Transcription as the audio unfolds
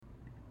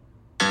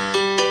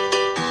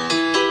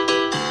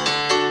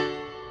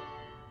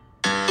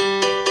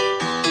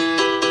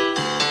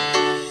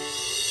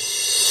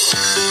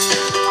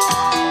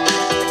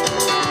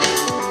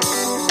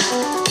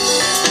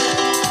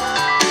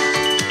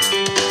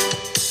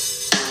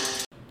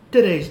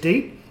Today's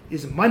date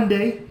is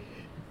Monday,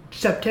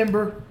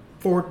 September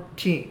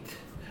 14th.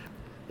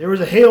 There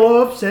was a hail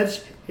of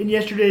upsets in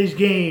yesterday's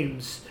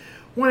games.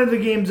 One of the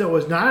games that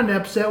was not an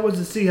upset was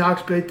the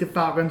Seahawks beat the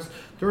Falcons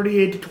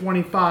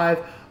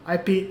 38-25. I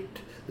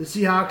picked the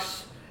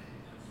Seahawks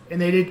and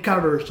they did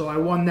cover, so I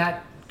won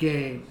that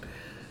game.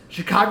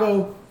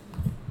 Chicago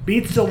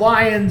beats the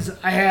Lions.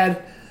 I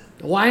had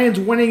the Lions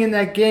winning in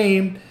that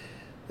game.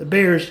 The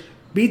Bears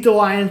beat the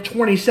Lions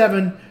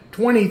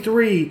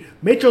 27-23.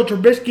 Mitchell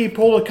Trubisky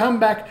pulled a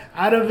comeback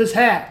out of his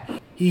hat.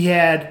 He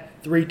had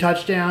 3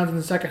 touchdowns in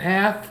the second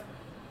half.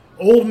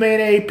 Old man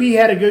AP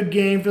had a good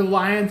game for the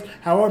Lions.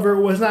 However,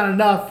 it was not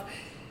enough.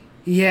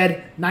 He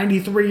had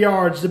 93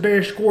 yards. The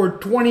Bears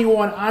scored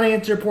 21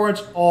 unanswered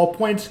points, all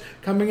points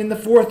coming in the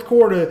fourth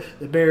quarter.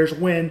 The Bears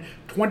win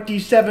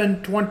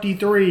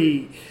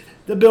 27-23.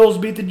 The Bills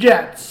beat the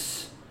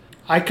Jets.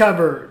 I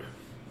covered.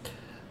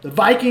 The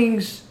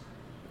Vikings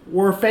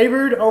were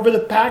favored over the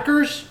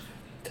Packers.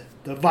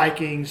 The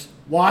Vikings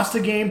lost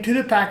the game to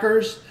the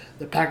Packers.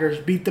 The Packers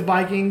beat the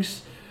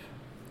Vikings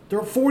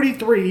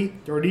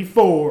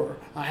 43-34.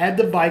 I had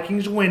the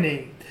Vikings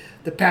winning.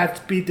 The Pats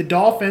beat the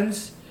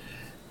Dolphins.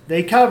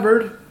 They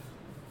covered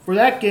for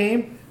that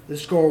game. The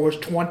score was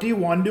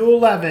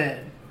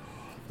 21-11.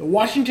 The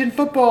Washington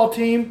football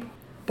team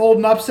pulled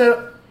an upset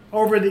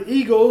over the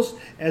Eagles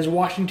as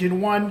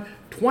Washington won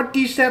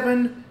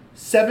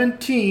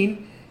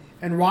 27-17,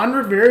 and Ron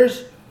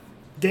Rivera's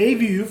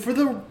debut for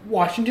the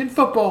Washington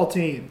football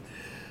team.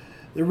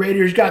 The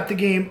Raiders got the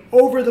game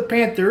over the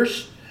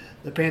Panthers.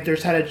 The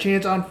Panthers had a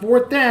chance on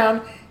fourth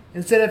down.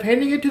 Instead of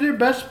handing it to their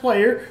best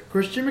player,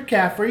 Christian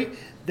McCaffrey,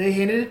 they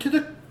handed it to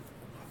the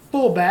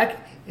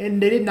fullback,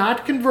 and they did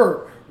not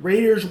convert.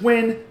 Raiders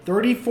win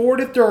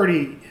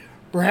 34-30.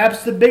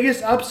 Perhaps the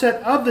biggest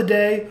upset of the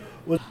day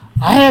was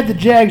I had the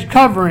Jags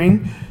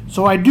covering,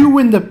 so I do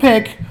win the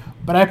pick,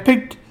 but I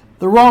picked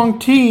the wrong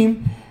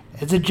team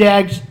as the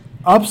Jags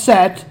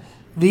upset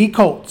the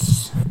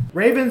Colts.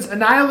 Ravens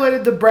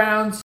annihilated the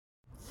Browns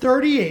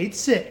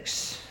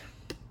 38-6.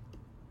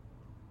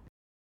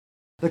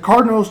 The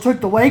Cardinals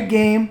took the late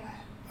game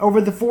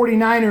over the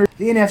 49ers,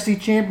 the NFC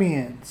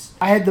champions.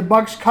 I had the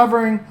Bucks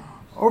covering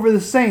over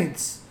the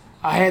Saints.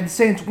 I had the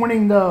Saints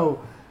winning though.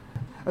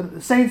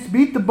 The Saints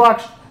beat the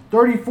Bucks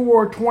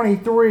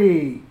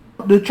 34-23.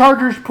 The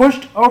Chargers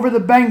pushed over the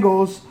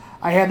Bengals.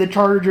 I had the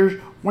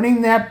Chargers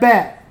winning that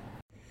bet.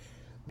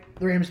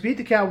 The Rams beat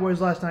the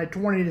Cowboys last night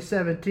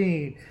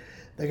 20-17.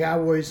 The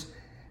Cowboys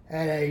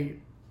had a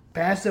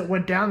pass that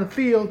went down the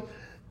field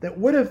that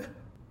would have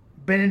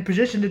been in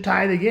position to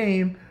tie the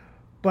game,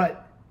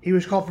 but he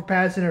was called for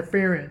pass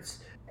interference.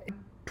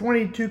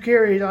 22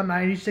 carries on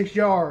 96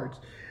 yards.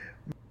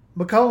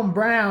 McCollum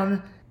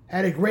Brown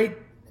had a great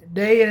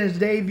day in his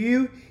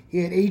debut.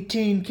 He had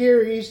 18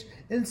 carries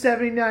and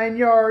 79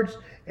 yards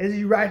as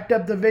he racked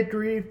up the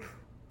victory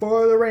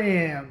for the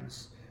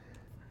Rams.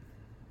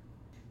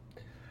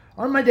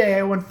 On my day,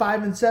 I went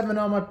 5-7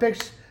 on my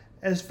picks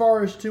as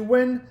far as to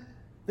win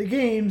the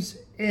games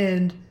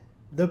and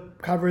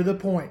cover the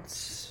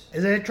points,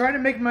 as I try to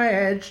make my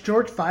edge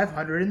towards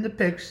 500 in the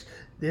picks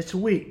this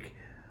week.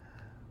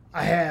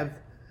 I have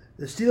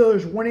the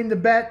Steelers winning the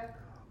bet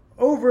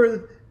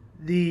over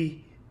the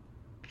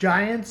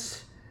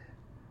Giants.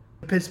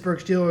 The Pittsburgh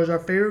Steelers are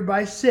favored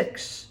by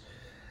 6.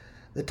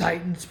 The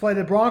Titans play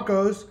the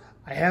Broncos.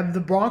 I have the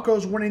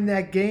Broncos winning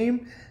that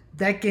game.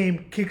 That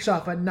game kicks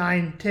off at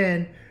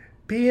 9:10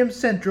 p.m.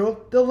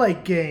 Central, the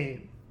late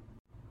game.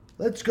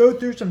 Let's go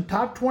through some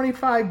top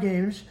 25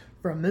 games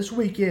from this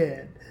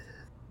weekend.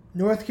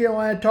 North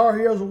Carolina Tar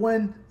Heels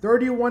win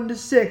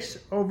 31-6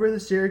 over the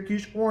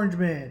Syracuse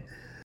Orangemen.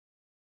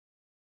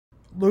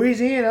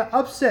 Louisiana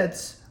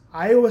upsets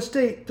Iowa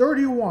State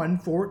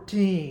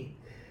 31-14.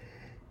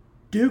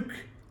 Duke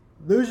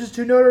loses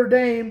to Notre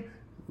Dame,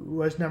 who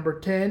was number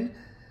 10.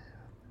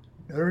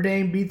 Notre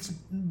Dame beats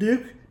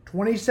Duke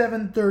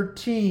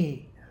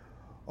 27-13.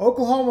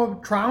 Oklahoma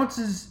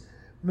trounces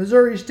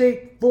Missouri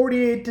State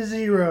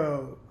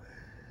 48-0.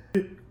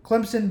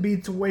 Clemson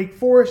beats Wake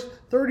Forest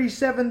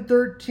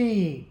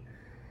 37-13.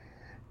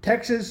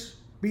 Texas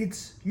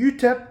beats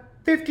UTEP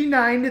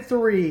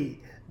 59-3.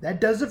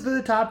 That does it for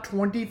the top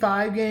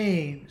 25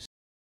 games.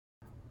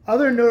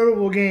 Other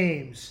notable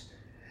games.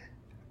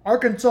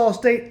 Arkansas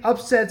State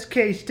upsets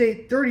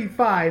K-State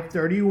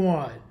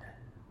 35-31.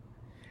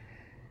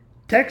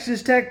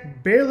 Texas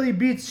Tech barely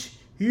beats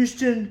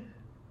Houston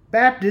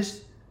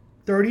Baptist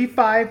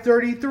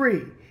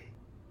 35-33.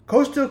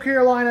 Coastal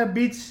Carolina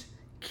beats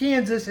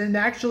Kansas and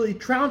actually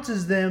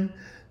trounces them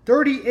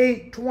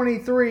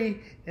 38-23,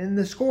 and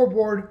the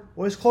scoreboard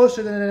was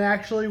closer than it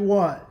actually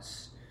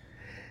was.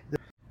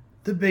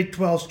 The Big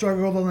 12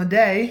 struggled on the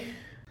day.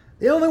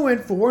 They only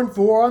went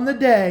 4-4 on the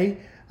day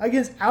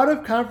against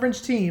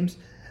out-of-conference teams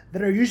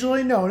that are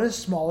usually known as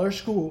smaller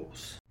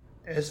schools.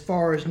 As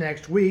far as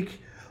next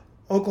week,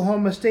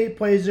 Oklahoma State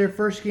plays their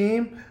first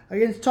game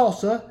against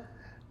Tulsa,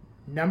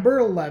 number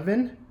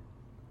 11,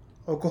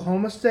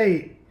 Oklahoma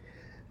State.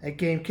 That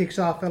game kicks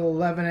off at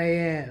 11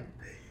 a.m.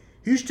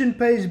 Houston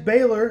plays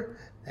Baylor.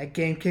 That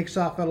game kicks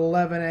off at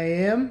 11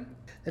 a.m.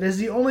 That is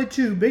the only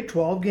two Big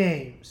 12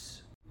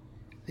 games.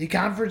 The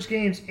conference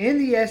games and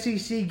the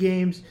SEC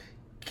games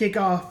kick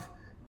off.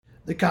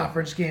 The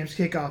conference games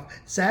kick off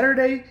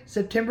Saturday,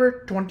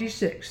 September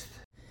 26th.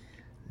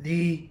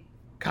 The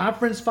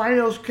conference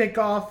finals kick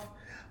off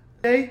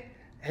today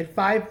at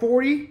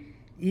 5:40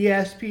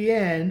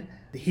 ESPN.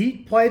 The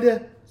Heat play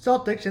the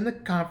Celtics in the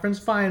conference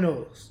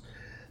finals.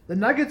 The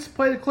Nuggets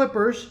play the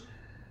Clippers.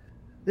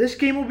 This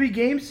game will be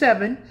Game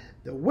 7.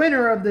 The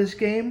winner of this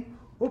game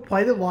will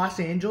play the Los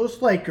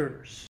Angeles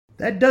Lakers.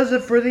 That does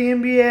it for the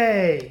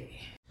NBA.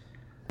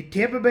 The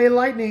Tampa Bay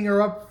Lightning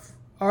are up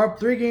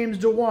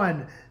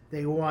 3-1.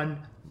 They won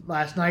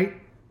last night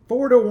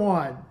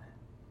 4-1.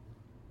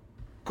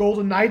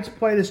 Golden Knights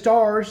play the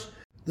Stars.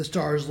 The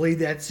Stars lead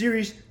that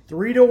series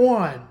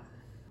 3-1.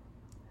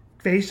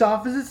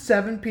 Face-off is at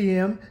 7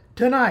 p.m.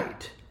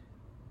 tonight.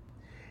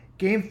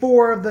 Game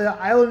 4 of the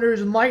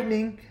Islanders and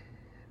Lightning.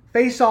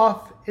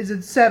 Face-off is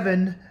at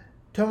 7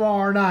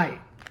 tomorrow night.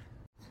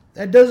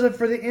 That does it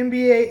for the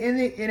NBA and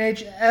the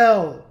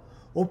NHL.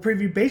 We'll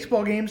preview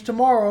baseball games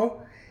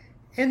tomorrow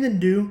and then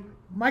do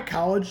my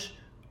college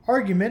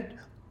argument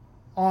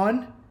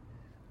on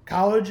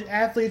college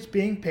athletes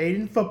being paid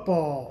in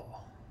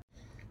football.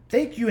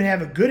 Thank you and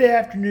have a good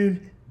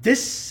afternoon.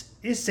 This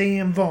is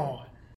Sam Vaughn.